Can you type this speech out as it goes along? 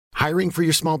Hiring for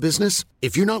your small business?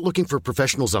 If you're not looking for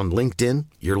professionals on LinkedIn,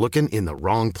 you're looking in the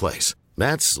wrong place.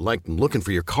 That's like looking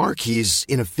for your car keys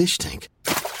in a fish tank.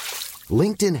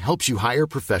 LinkedIn helps you hire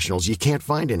professionals you can't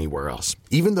find anywhere else,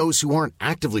 even those who aren't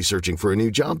actively searching for a new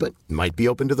job but might be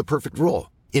open to the perfect role.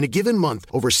 In a given month,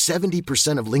 over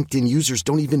 70% of LinkedIn users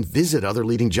don't even visit other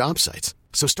leading job sites.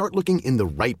 So start looking in the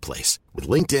right place. With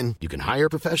LinkedIn, you can hire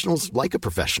professionals like a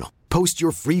professional. Post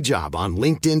your free job on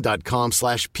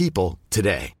linkedin.com/people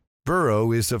today.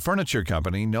 Burrow is a furniture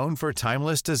company known for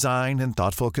timeless design and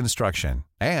thoughtful construction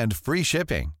and free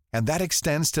shipping, and that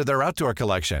extends to their outdoor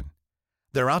collection.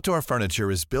 Their outdoor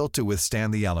furniture is built to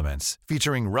withstand the elements,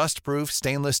 featuring rust-proof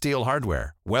stainless steel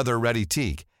hardware, weather-ready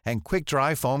teak, and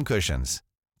quick-dry foam cushions.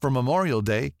 For Memorial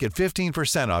Day, get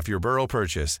 15% off your Burrow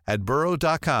purchase at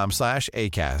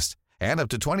burrow.com/ACAST and up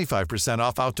to 25%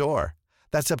 off outdoor.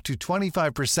 That's up to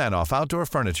 25% off outdoor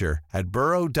furniture at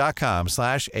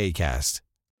burrow.com/ACAST.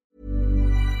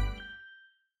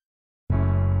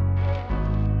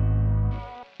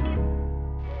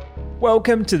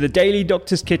 Welcome to the Daily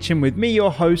Doctor's Kitchen with me,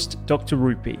 your host, Dr.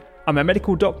 Rupy. I'm a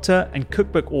medical doctor and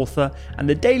cookbook author, and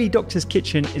the Daily Doctor's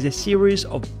Kitchen is a series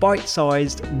of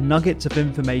bite-sized nuggets of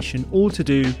information all to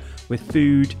do with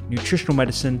food, nutritional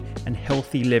medicine, and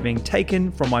healthy living,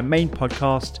 taken from my main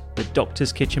podcast, the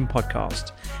Doctor's Kitchen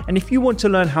Podcast. And if you want to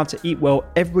learn how to eat well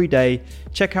every day,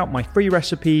 check out my free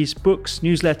recipes, books,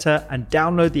 newsletter, and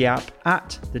download the app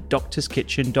at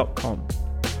thedoctorskitchen.com.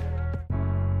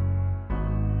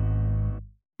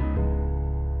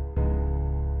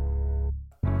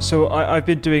 So I've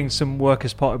been doing some work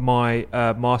as part of my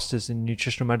master's in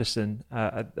nutritional medicine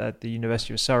at the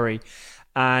University of Surrey,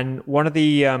 and one of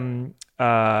the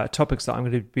topics that I'm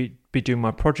going to be doing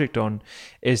my project on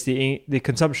is the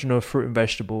consumption of fruit and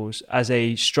vegetables as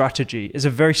a strategy, is a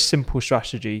very simple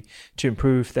strategy to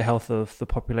improve the health of the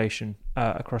population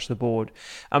across the board.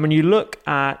 And when you look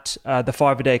at the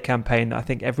 5-a-day campaign that I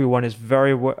think everyone is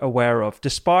very aware of,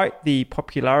 despite the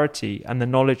popularity and the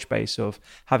knowledge base of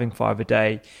having 5 a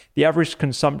day, the average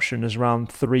consumption is around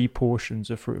 3 portions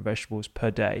of fruit and vegetables per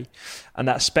day. And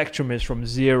that spectrum is from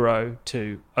 0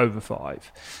 to over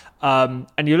 5. And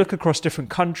you look across different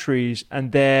countries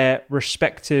and their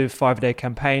respective 5-a-day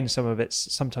campaigns.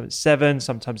 Sometimes it's 7,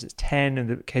 sometimes it's 10. In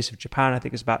the case of Japan, I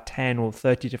think it's about 10 or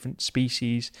 30 different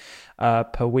species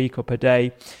per week or per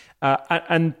day.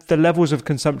 And the levels of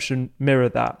consumption mirror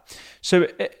that. So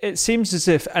it seems as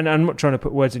if, and I'm not trying to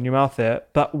put words in your mouth there,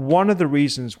 but one of the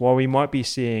reasons why we might be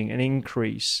seeing an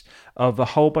increase of a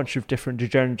whole bunch of different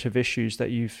degenerative issues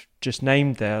that you've just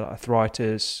named there, like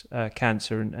arthritis,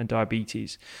 cancer, and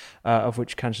diabetes, of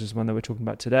which cancer is one that we're talking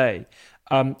about today,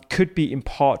 could be in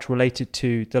part related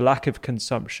to the lack of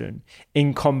consumption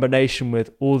in combination with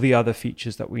all the other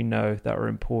features that we know that are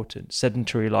important: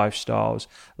 sedentary lifestyles,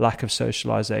 lack of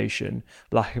socialization,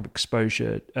 lack of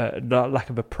exposure, lack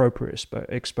of appropriate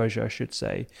exposure, I should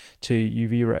say, to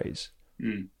UV rays.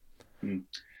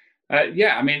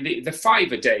 Yeah, I mean, the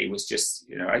 5 a day was just,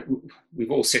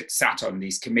 we've all sat on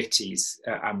these committees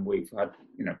and we've had,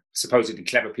 supposedly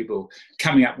clever people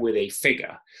coming up with a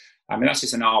figure. I mean, that's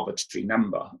just an arbitrary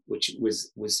number, which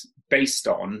was based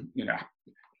on,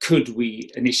 could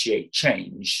we initiate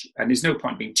change? And there's no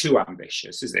point being too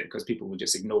ambitious, is there? Because people will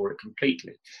just ignore it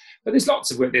completely. But there's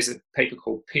lots of work. There's a paper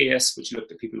called Pierce, which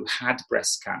looked at people who had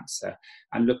breast cancer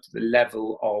and looked at the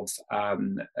level of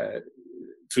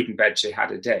fruit and veg they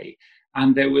had a day.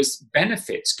 And there was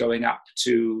benefits going up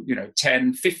to,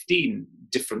 10, 15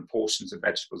 different portions of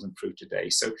vegetables and fruit a day.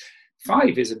 So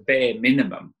 5 is a bare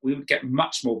minimum. We would get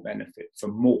much more benefit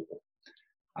from more.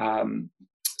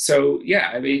 So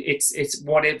yeah, I mean, it's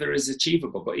whatever is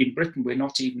achievable. But in Britain, we're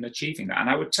not even achieving that. And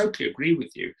I would totally agree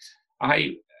with you.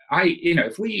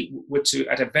 If we were to,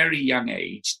 at a very young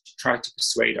age, try to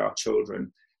persuade our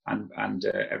children and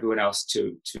everyone else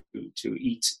to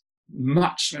eat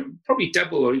much, probably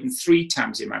double or even 3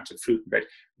 times the amount of fruit and veg,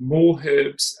 more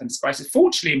herbs and spices.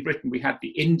 Fortunately, in Britain, we had the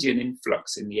Indian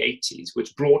influx in the 80s,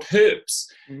 which brought herbs.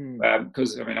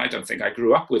 Because, I don't think I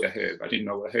grew up with a herb. I didn't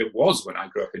know what a herb was when I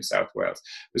grew up in South Wales.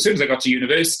 As soon as I got to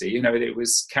university, it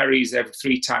was curries every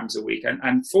 3 times a week.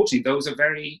 And fortunately, those are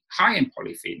very high in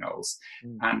polyphenols.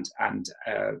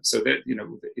 So that,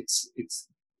 it's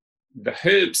the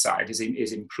herb side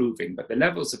is improving, but the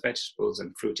levels of vegetables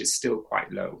and fruit is still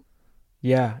quite low.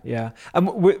 Yeah.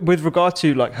 And with regard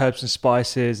to like herbs and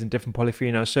spices and different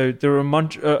polyphenols, so there are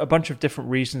a bunch of different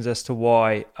reasons as to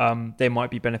why they might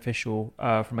be beneficial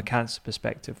from a cancer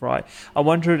perspective, right? I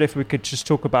wondered if we could just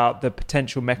talk about the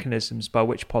potential mechanisms by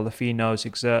which polyphenols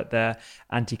exert their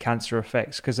anti-cancer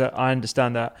effects, because I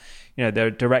understand that there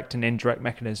are direct and indirect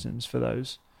mechanisms for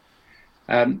those.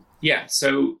 Yeah.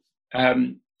 So, I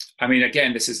mean,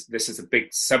 again, this is a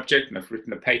big subject, and I've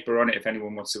written a paper on it if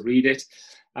anyone wants to read it.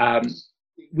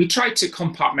 We try to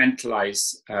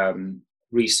compartmentalize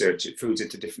research at foods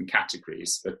into different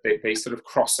categories, but they sort of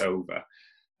cross over.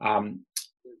 We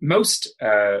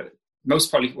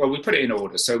put it in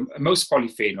order. So most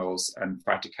polyphenols and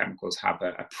phytochemicals have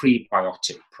a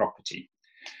prebiotic property.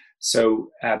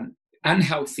 So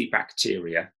unhealthy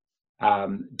bacteria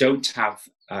don't have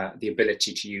the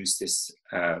ability to use this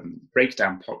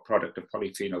breakdown product of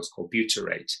polyphenols called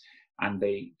butyrate, and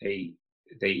they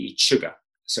eat sugar.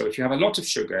 So if you have a lot of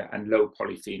sugar and low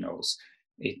polyphenols,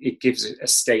 it gives a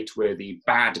state where the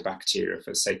bad bacteria,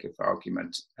 for the sake of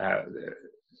argument,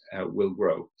 will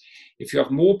grow. If you have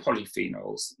more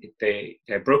polyphenols,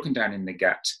 they're broken down in the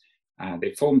gut.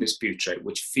 They form this butyrate,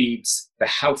 which feeds the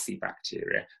healthy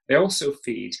bacteria. They also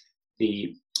feed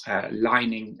the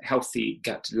healthy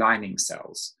gut lining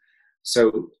cells.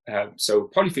 So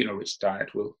polyphenol-rich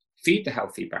diet will feed the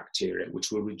healthy bacteria,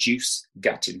 which will reduce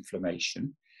gut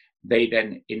inflammation. They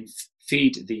then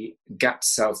feed the gut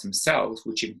cells themselves,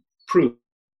 which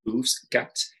improves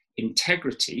gut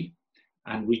integrity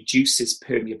and reduces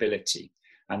permeability.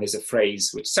 And there's a phrase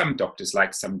which some doctors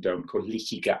like, some don't, called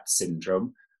leaky gut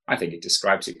syndrome. I think it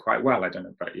describes it quite well. I don't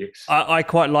know about you. I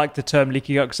quite like the term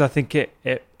leaky gut because I think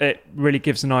it really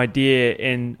gives an idea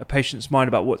in a patient's mind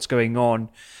about what's going on.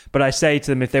 But I say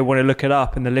to them, if they want to look it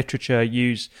up in the literature,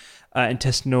 use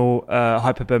intestinal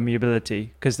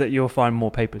hyperpermeability, because that you'll find more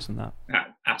papers on that.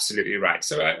 Absolutely right.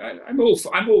 So I'm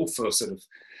all for sort of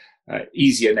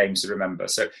easier names to remember.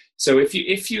 So if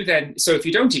you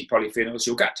don't eat polyphenols,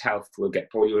 your gut health will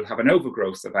get poor. You'll have an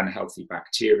overgrowth of unhealthy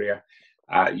bacteria.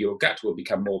 Your gut will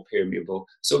become more permeable.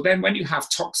 So then when you have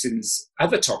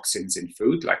other toxins in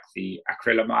food, like the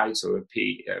acrylamides or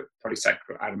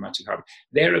polysaccharide carbon,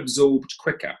 they're absorbed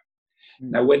quicker.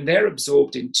 Now, when they're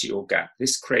absorbed into your gut,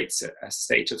 this creates a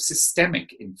state of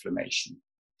systemic inflammation.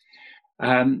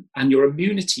 And your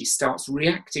immunity starts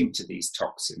reacting to these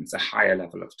toxins, a higher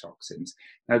level of toxins.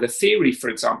 Now, the theory, for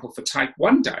example, for type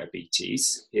 1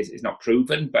 diabetes is not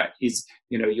proven, but is,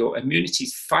 your immunity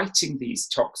is fighting these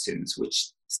toxins,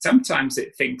 which sometimes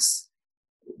it thinks,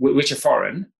 which are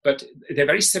foreign, but they're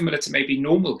very similar to maybe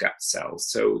normal gut cells.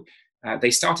 So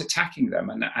they start attacking them.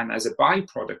 And as a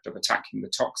byproduct of attacking the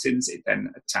toxins, it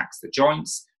then attacks the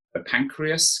joints, the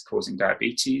pancreas, causing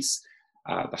diabetes,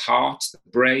 the heart, the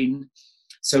brain.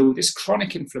 So this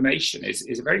chronic inflammation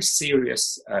is a very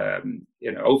serious,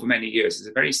 over many years, is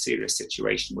a very serious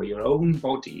situation where your own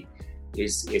body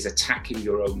is attacking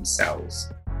your own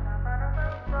cells.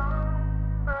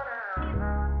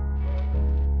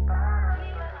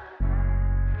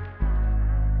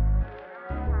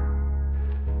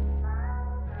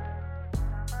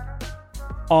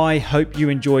 I hope you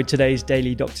enjoyed today's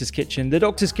Daily Doctor's Kitchen. The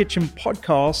Doctor's Kitchen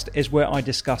podcast is where I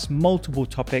discuss multiple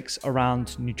topics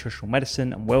around nutritional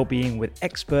medicine and well-being with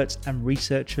experts and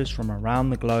researchers from around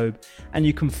the globe. And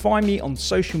you can find me on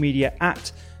social media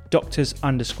at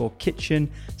doctors_kitchen.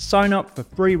 Sign up for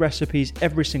free recipes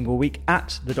every single week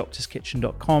at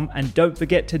thedoctorskitchen.com. And don't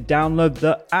forget to download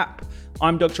the app.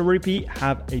 I'm Dr. Rupy.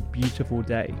 Have a beautiful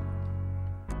day.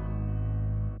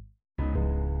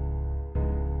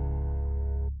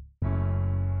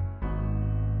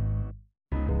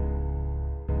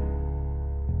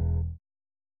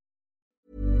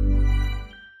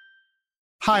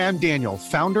 Hi, I'm Daniel,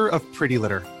 founder of Pretty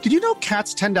Litter. Did you know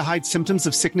cats tend to hide symptoms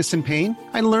of sickness and pain?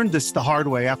 I learned this the hard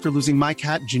way after losing my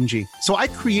cat, Gingy. So I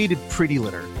created Pretty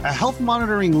Litter, a health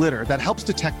monitoring litter that helps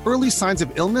detect early signs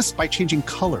of illness by changing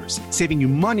colors, saving you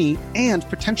money and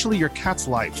potentially your cat's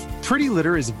life. Pretty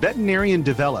Litter is veterinarian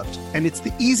developed, and it's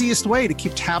the easiest way to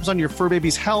keep tabs on your fur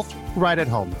baby's health right at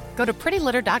home. Go to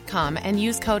prettylitter.com and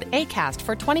use code ACAST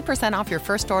for 20% off your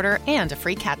first order and a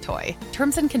free cat toy.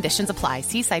 Terms and conditions apply.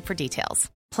 See site for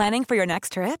details. Planning for your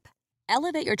next trip?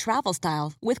 Elevate your travel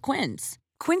style with Quince.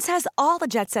 Quince has all the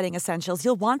jet-setting essentials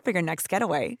you'll want for your next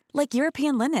getaway, like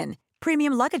European linen,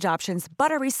 premium luggage options,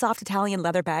 buttery soft Italian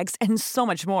leather bags, and so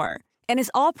much more. And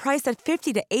is all priced at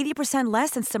 50 to 80%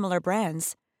 less than similar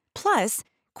brands. Plus,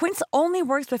 Quince only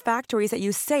works with factories that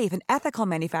use safe and ethical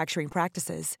manufacturing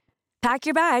practices. Pack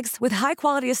your bags with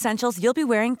high-quality essentials you'll be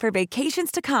wearing for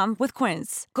vacations to come with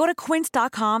Quince. Go to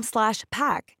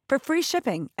quince.com/pack for free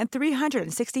shipping and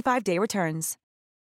 365-day returns.